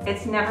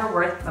 It's never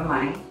worth the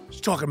money.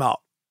 She's talking about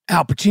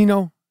Al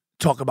Pacino,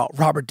 talking about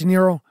Robert De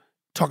Niro,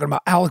 talking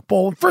about Alec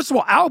Baldwin. First of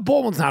all, Alec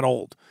Baldwin's not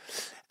old.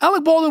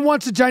 Alec Baldwin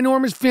wants a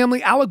ginormous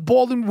family. Alec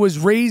Baldwin was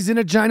raised in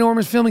a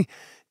ginormous family.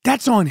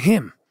 That's on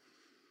him.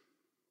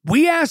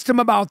 We asked him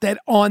about that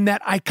on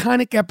that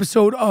iconic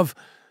episode of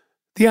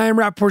the I Am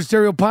Rapport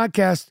Stereo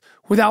podcast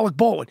with Alec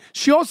Baldwin.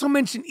 She also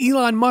mentioned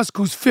Elon Musk,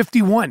 who's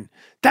 51.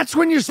 That's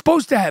when you're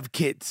supposed to have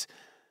kids.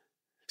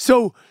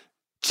 So,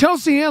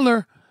 Chelsea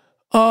Handler,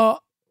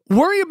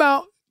 worry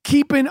about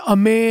keeping a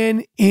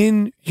man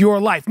in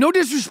your life. No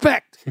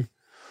disrespect.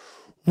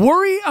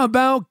 Worry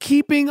about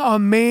keeping a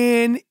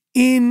man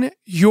in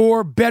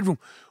your bedroom.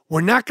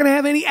 We're not going to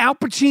have any Al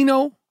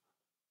Pacino,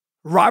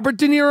 Robert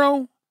De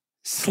Niro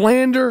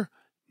slander,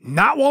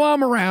 not while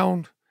I'm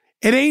around.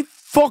 It ain't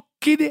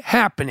fucking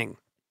happening.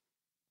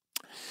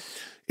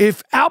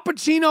 If Al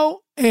Pacino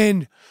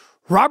and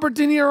Robert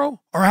De Niro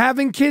are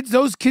having kids,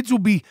 those kids will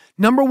be,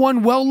 number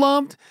 1,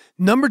 well-loved,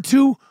 number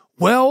 2,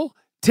 well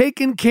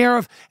taken care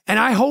of, and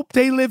I hope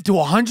they live to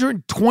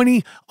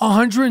 120,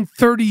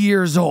 130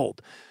 years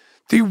old.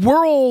 The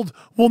world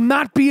will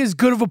not be as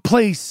good of a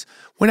place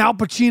when Al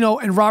Pacino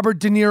and Robert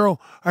De Niro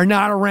are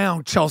not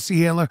around,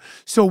 Chelsea Handler.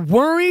 So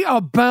worry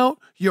about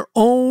your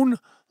own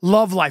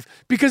love life.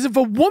 Because if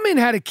a woman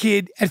had a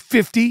kid at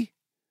 50,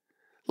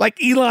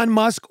 like Elon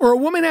Musk, or a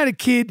woman had a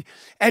kid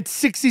at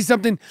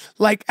 60-something,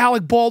 like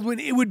Alec Baldwin,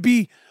 it would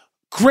be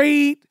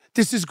great.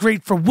 This is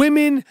great for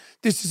women.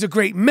 This is a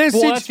great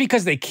message. Well, that's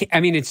because they can't.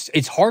 I mean,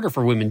 it's harder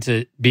for women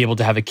to be able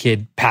to have a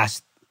kid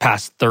past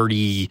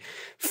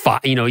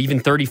 35, even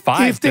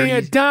 35. If they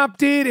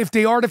adopted, if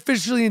they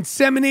artificially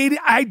inseminated,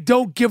 I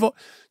don't give a...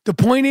 The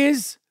point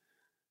is,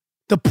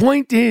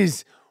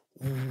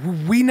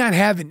 we not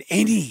having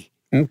any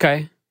Al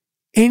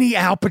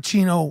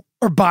Pacino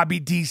or Bobby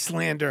D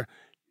slander.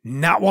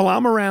 Not while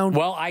I'm around.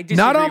 Well, I disagree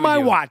Not on with my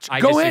you. watch. I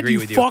Go disagree ahead, you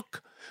with you.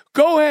 fuck.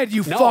 Go ahead,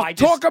 you No, fuck.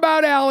 Talk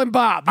about Al and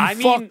Bob. You I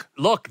fuck. mean,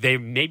 look,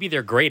 maybe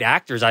they're great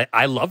actors.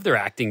 I love their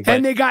acting, but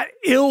And they got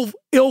ill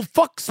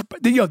fuck.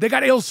 They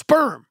got ill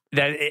sperm.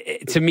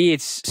 to me,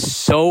 it's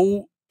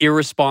so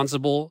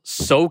irresponsible,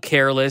 so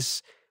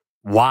careless.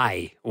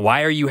 Why?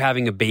 Why are you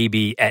having a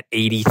baby at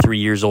 83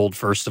 years old,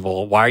 first of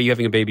all? Why are you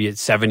having a baby at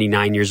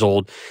 79 years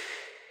old?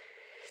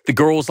 The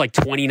girl's like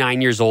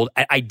 29 years old.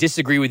 I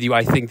disagree with you.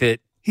 I think that...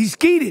 He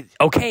skeeted.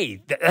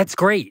 Okay, that's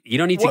great. You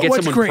don't need to get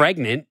someone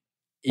pregnant.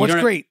 What's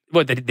great?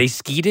 What, they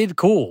skeeted?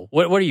 Cool.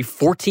 What are you,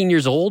 14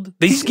 years old?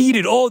 They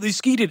skeeted. Oh, they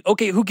skeeted.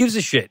 Okay, who gives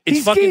a shit?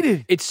 It's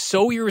skeeted. It's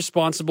so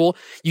irresponsible.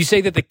 You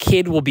say that the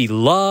kid will be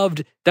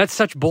loved. That's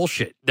such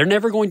bullshit. They're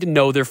never going to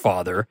know their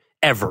father,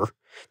 ever.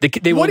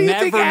 They will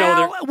never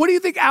know What do you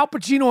think Al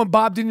Pacino and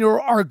Bob De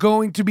Niro are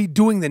going to be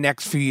doing the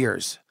next few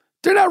years?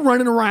 They're not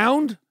running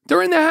around.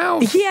 They're in the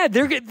house. Yeah,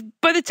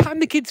 by the time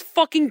the kid's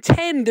fucking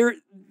 10,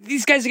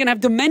 these guys are going to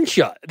have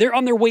dementia. They're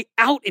on their way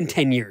out in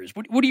 10 years.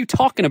 What are you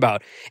talking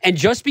about? And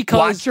just because...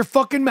 Watch your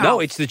fucking mouth. No,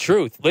 it's the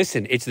truth.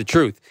 Listen, it's the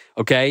truth,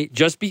 okay?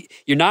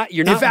 You're not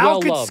if Al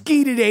well could loved.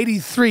 skeet at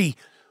 83,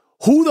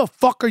 who the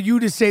fuck are you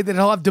to say that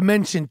he'll have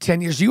dementia in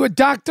 10 years? Are you a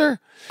doctor?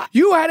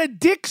 You had a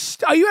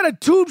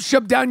tube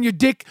shoved down your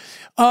dick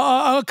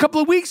a couple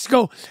of weeks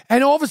ago,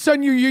 and all of a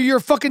sudden you're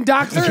a fucking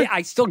doctor? Yeah,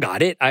 I still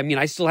got it. I mean,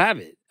 I still have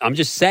it. I'm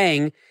just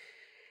saying...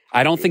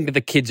 I don't think that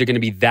the kids are going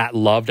to be that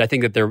loved. I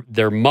think that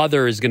their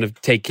mother is going to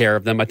take care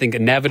of them. I think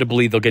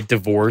inevitably they'll get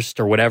divorced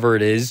or whatever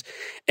it is.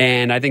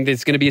 And I think that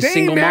it's going to be a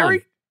single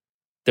mom.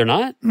 They're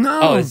not? No.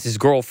 Oh, it's his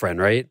girlfriend,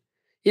 right?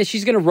 Yeah,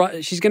 she's going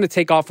to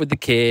take off with the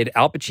kid.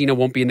 Al Pacino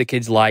won't be in the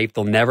kid's life.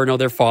 They'll never know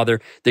their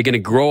father. They're going to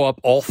grow up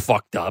all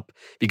fucked up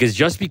because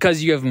just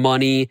because you have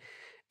money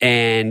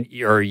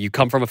or you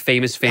come from a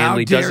famous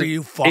family doesn't...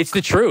 you fuck? It's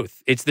the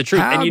truth. It's the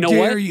truth. And you know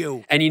dare what?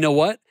 you? And you know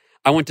what?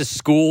 I went to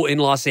school in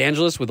Los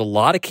Angeles with a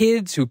lot of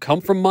kids who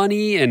come from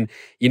money and,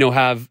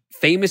 have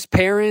famous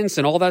parents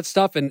and all that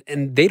stuff. And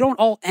they don't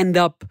all end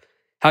up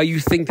how you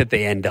think that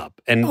they end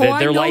up. And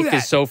their life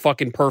is so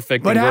fucking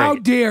perfect. But and how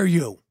great. dare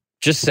you?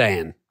 Just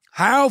saying.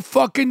 How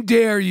fucking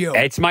dare you?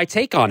 It's my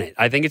take on it.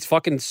 I think it's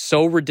fucking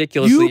so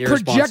ridiculously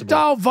irresponsible. You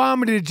projectile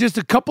vomited just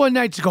a couple of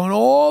nights ago, and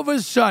all of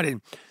a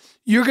sudden...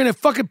 You're going to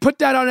fucking put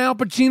that on Al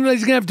Pacino that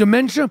he's going to have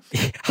dementia?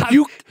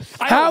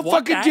 How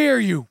fucking dare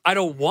you? I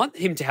don't want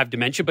him to have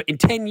dementia, but in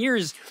 10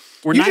 years,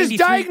 we're 93. You just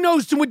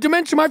diagnosed him with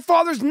dementia. My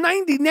father's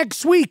 90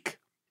 next week.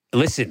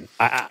 Listen.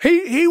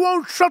 He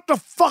won't shut the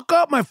fuck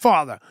up, my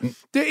father.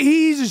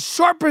 He's as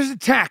sharp as a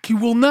tack. He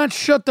will not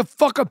shut the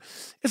fuck up.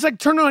 It's like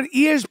turning on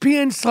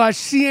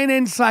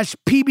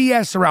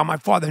ESPN/CNN/PBS around my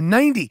father,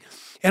 90.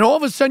 And all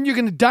of a sudden, you're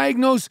going to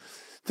diagnose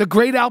the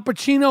great Al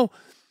Pacino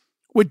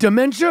with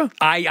dementia?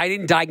 I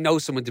didn't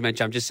diagnose him with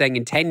dementia. I'm just saying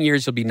in 10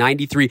 years, he'll be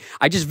 93.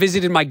 I just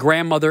visited my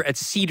grandmother at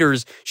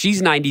Cedars.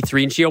 She's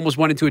 93, and she almost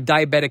went into a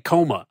diabetic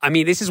coma. I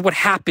mean, this is what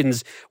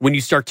happens when you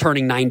start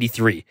turning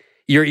 93.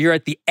 You're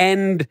at the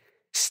end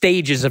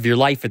stages of your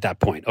life at that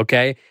point,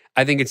 okay?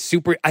 I think it's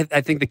super...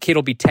 I think the kid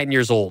will be 10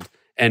 years old,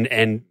 and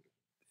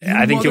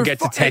I think he'll get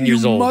to 10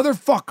 years old.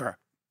 Motherfucker.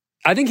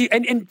 I think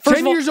and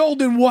 10 years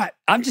old in what?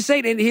 I'm just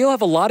saying, and he'll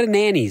have a lot of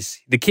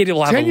nannies. The kid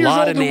will have a lot of nannies. 10 years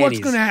old in what's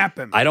going to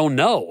happen? I don't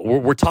know.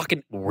 We're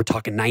talking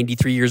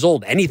 93 years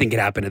old. Anything can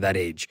happen at that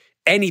age.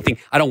 Anything.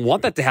 I don't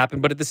want that to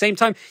happen, but at the same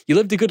time, you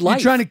lived a good life.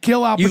 You trying to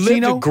kill Al Pacino? You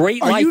lived a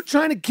great life. Are you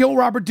trying to kill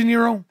Robert De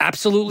Niro?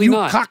 Absolutely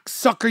not. You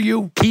cocksucker,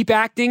 you. Keep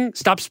acting.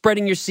 Stop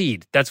spreading your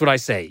seed. That's what I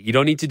say. You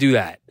don't need to do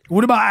that.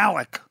 What about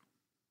Alec?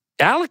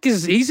 Alec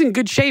he's in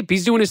good shape.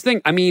 He's doing his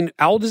thing. I mean,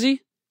 how old is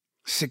he?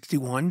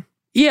 61.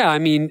 Yeah, I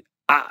mean,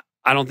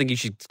 I don't think you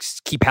should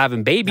keep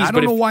having babies. I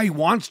don't know why he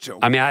wants to.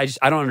 I mean, I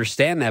don't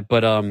understand that.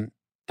 But I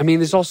mean,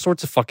 there's all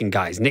sorts of fucking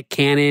guys. Nick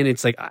Cannon.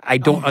 It's like I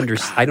don't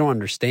understand. I don't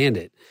understand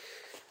it.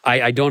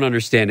 I don't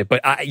understand it.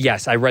 But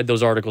yes, I read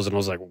those articles and I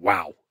was like,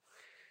 wow,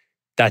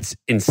 that's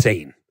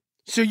insane.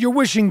 So you're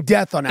wishing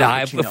death on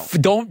Al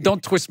Pacino?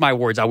 Don't twist my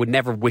words. I would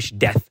never wish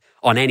death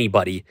on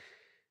anybody. I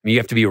mean, you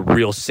have to be a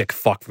real sick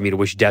fuck for me to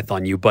wish death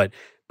on you. But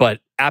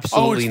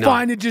absolutely not. Oh, it's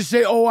fine to just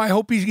say, I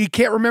hope he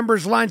can't remember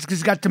his lines because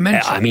he's got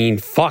dementia. I mean,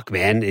 fuck,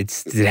 man. It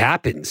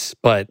happens.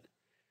 But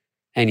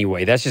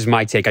anyway, that's just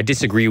my take. I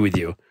disagree with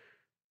you.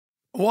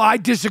 Well, I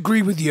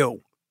disagree with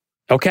you.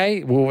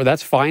 Okay, well,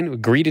 that's fine.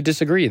 Agree to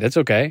disagree. That's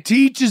okay. To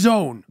each his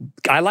own.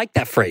 I like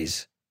that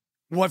phrase.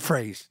 What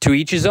phrase? To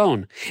each his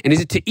own. And is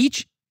it to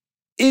each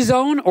his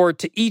own or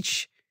to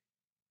each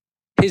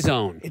his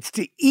own? It's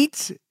to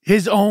eat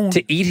his own.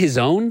 To eat his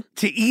own?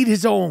 To eat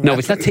his own. No,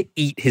 it's not to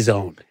eat his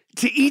own.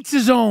 To eat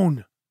his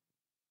own.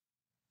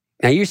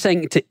 Now you're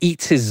saying to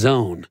eat his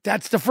own.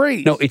 That's the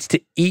phrase. No, it's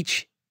to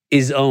each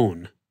his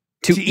own.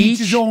 To each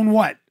his own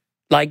what?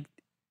 Like,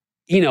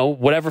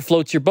 whatever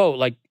floats your boat.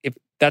 Like, if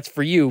that's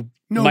for you,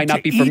 might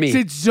not be for me. To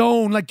eat its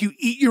zone, like you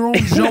eat your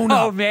own zone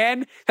No, up.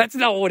 man. That's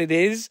not what it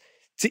is.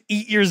 To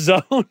eat your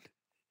zone.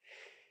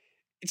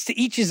 It's to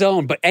each his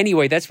own. But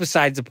anyway, that's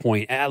besides the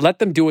point. Let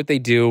them do what they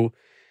do.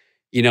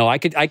 I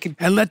could.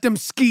 And let them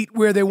skeet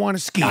where they want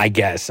to skeet. I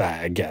guess.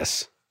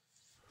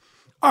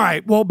 All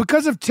right. Well,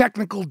 because of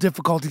technical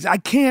difficulties, I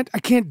can't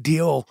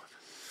deal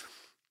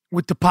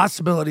with the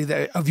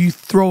possibility of you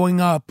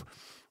throwing up,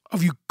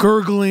 of you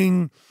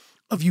gurgling,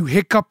 of you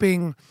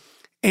hiccuping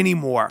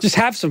anymore. Just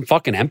have some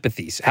fucking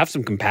empathy. Have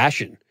some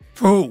compassion.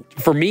 For who?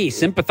 For me,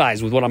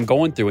 sympathize with what I'm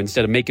going through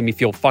instead of making me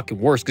feel fucking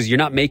worse, because you're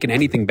not making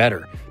anything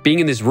better. Being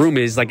in this room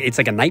is like, it's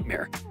like a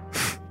nightmare.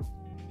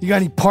 You got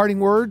any parting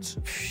words?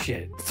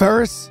 Shit.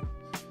 Ferris?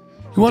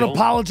 You want to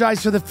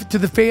apologize to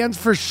the fans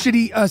for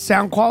shitty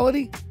sound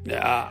quality?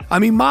 Yeah. I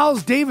mean,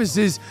 Miles Davis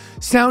is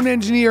sound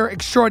engineer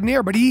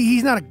extraordinaire, but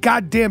he's not a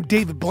goddamn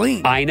David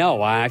Blaine. I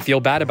know. I feel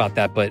bad about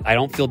that, but I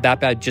don't feel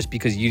that bad just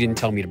because you didn't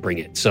tell me to bring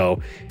it.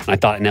 So I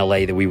thought in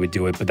LA that we would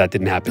do it, but that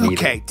didn't happen either.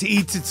 Okay, to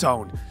each its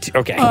own.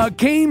 Okay.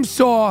 Game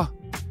saw.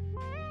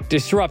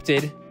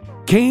 Disrupted.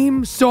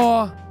 Game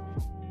saw.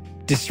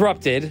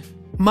 Disrupted.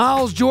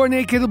 Miles, Jordan,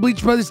 a.k.a. the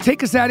Bleach Brothers,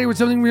 take us out of here with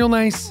something real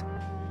nice.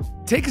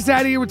 Take us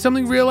out of here with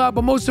something real out,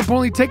 but most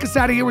importantly, take us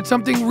out of here with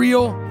something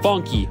real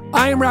funky.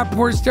 I am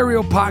Rappaport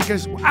Stereo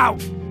Podcast.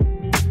 Out.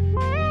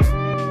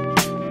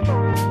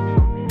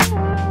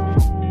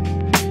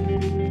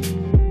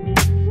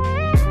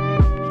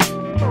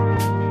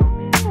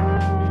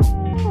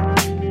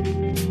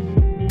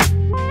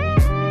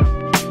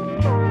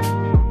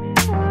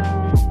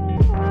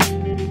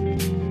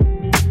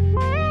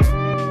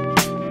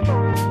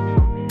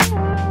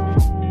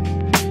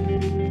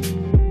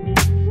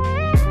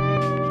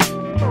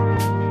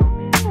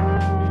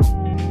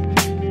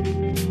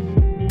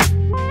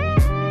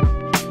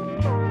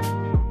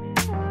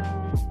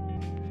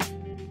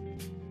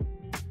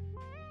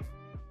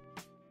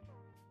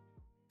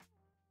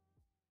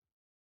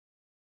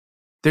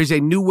 There's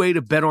a new way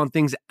to bet on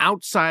things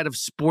outside of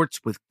sports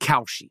with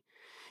Kalshi.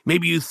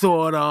 Maybe you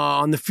thought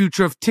on the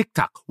future of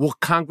TikTok. Will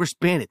Congress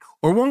ban it?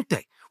 Or won't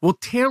they? Will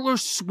Taylor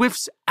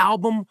Swift's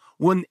album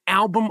win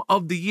Album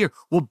of the Year?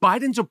 Will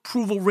Biden's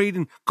approval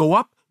rating go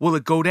up? Will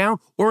it go down?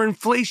 Or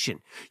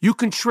inflation? You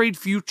can trade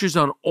futures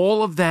on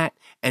all of that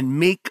and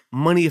make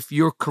money if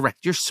you're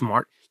correct. You're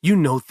smart. You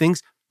know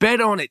things.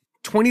 Bet on it.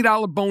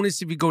 $20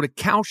 bonus if you go to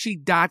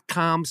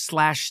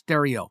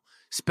Kalshi.com/stereo.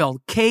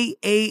 Spelled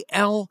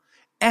KALSHI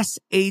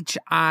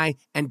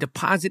and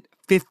deposit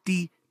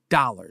 $50.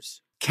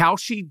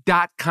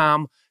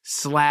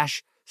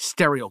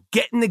 Kalshi.com/stereo.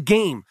 Get in the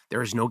game.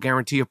 There is no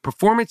guarantee of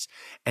performance.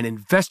 An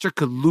investor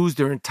could lose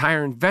their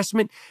entire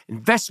investment.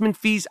 Investment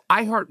fees.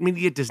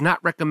 iHeartMedia does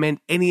not recommend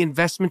any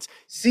investments.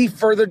 See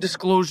further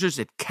disclosures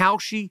at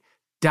Kalshi.com.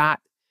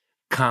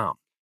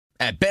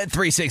 At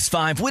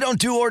Bet365, we don't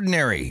do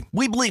ordinary.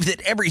 We believe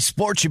that every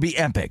sport should be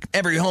epic.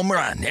 Every home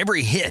run,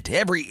 every hit,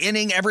 every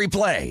inning, every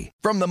play.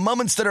 From the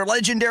moments that are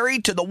legendary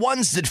to the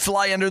ones that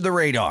fly under the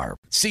radar.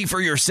 See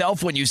for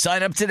yourself when you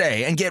sign up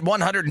today and get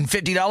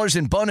 $150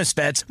 in bonus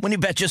bets when you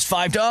bet just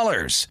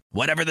 $5.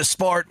 Whatever the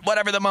sport,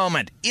 whatever the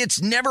moment,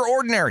 it's never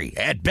ordinary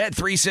at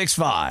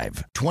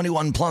Bet365.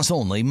 21 plus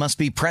only. Must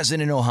be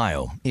present in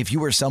Ohio. If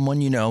you or someone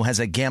you know has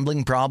a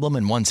gambling problem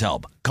and wants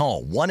help,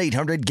 call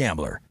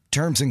 1-800-GAMBLER.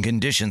 Terms and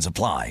conditions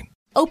apply.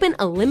 Open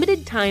a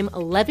limited-time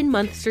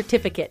 11-month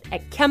certificate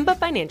at Kemba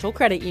Financial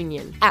Credit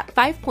Union. At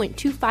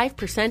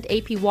 5.25%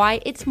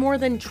 APY, it's more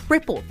than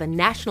triple the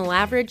national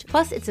average,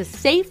 plus it's a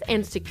safe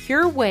and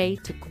secure way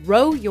to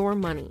grow your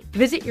money.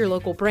 Visit your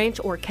local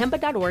branch or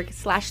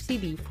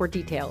kemba.org/cb for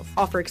details.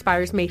 Offer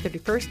expires May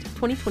 31st,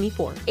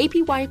 2024.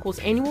 APY equals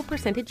annual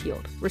percentage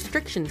yield.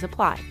 Restrictions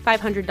apply.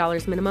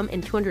 $500 minimum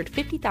and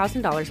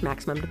 $250,000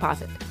 maximum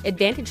deposit.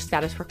 Advantage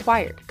status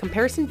required.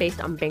 Comparison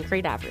based on bank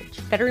rate average.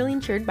 Federally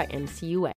insured by NCUA.